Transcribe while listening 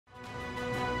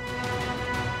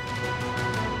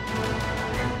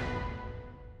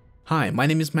Hi, my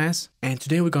name is Mads, and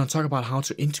today we're going to talk about how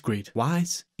to integrate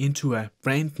Wwise into a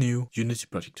brand new Unity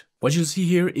project. What you'll see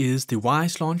here is the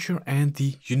Wwise launcher and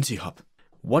the Unity Hub.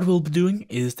 What we'll be doing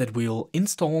is that we'll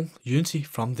install Unity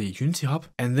from the Unity Hub,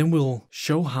 and then we'll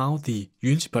show how the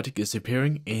Unity project is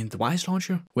appearing in the Wwise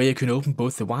launcher, where you can open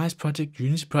both the Wwise project,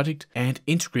 Unity project, and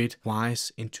integrate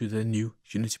Wwise into the new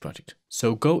Unity project.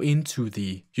 So go into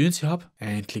the Unity Hub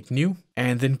and click New,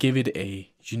 and then give it a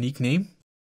unique name,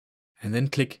 and then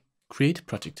click Create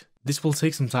Project. This will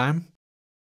take some time.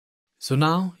 So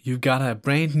now you've got a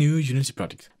brand new Unity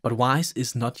project, but Wwise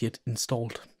is not yet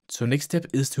installed. So next step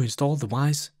is to install the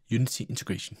Wwise Unity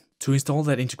integration. To install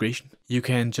that integration, you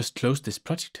can just close this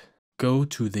project, go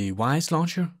to the Wwise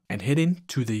launcher and head in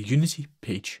to the Unity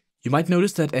page. You might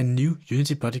notice that a new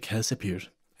Unity project has appeared,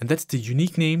 and that's the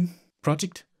unique name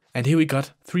project. And here we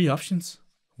got three options.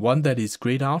 One that is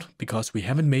grayed out because we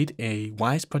haven't made a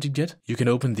Wwise project yet. You can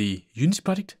open the Unity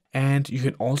project and you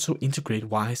can also integrate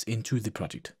Wwise into the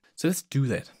project. So let's do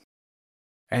that.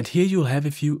 And here you'll have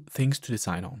a few things to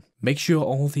decide on. Make sure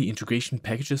all the integration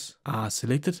packages are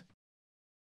selected.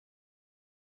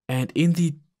 And in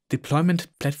the deployment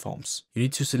platforms, you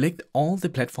need to select all the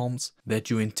platforms that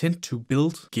you intend to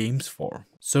build games for.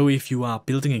 So if you are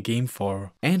building a game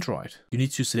for Android, you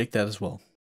need to select that as well.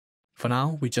 For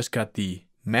now, we just got the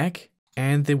Mac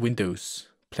and the Windows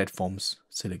platforms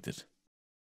selected.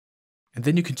 And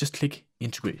then you can just click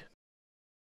Integrate.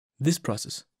 This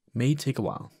process may take a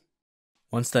while.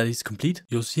 Once that is complete,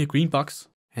 you'll see a green box.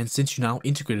 And since you now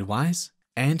integrated Wwise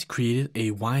and created a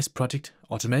Wwise project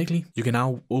automatically, you can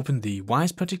now open the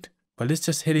Wwise project. But let's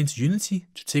just head into Unity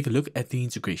to take a look at the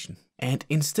integration. And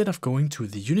instead of going to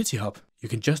the Unity Hub, you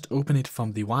can just open it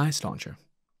from the Wwise launcher.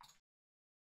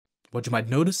 What you might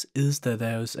notice is that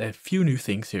there's a few new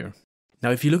things here.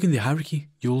 Now, if you look in the hierarchy,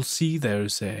 you'll see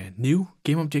there's a new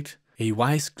game object, a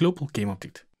Wwise global game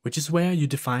object, which is where you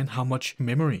define how much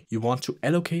memory you want to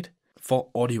allocate for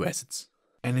audio assets.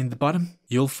 And in the bottom,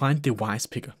 you'll find the Wwise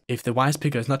picker. If the Wwise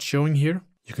picker is not showing here,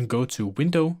 you can go to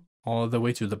Window all the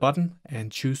way to the bottom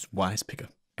and choose Wwise picker.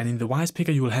 And in the Wwise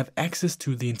picker, you will have access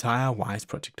to the entire Wwise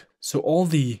project. So all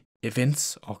the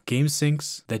events or game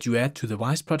syncs that you add to the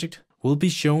Wwise project will be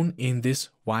shown in this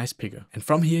Wwise picker. And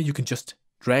from here, you can just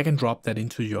drag and drop that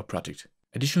into your project.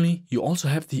 Additionally, you also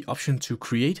have the option to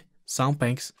create sound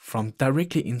banks from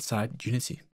directly inside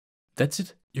Unity. That's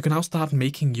it. You can now start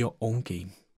making your own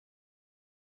game.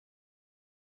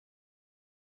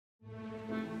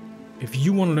 If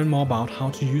you want to learn more about how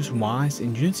to use Wwise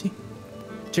in Unity,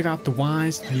 check out the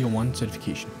Wwise-301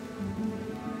 Certification.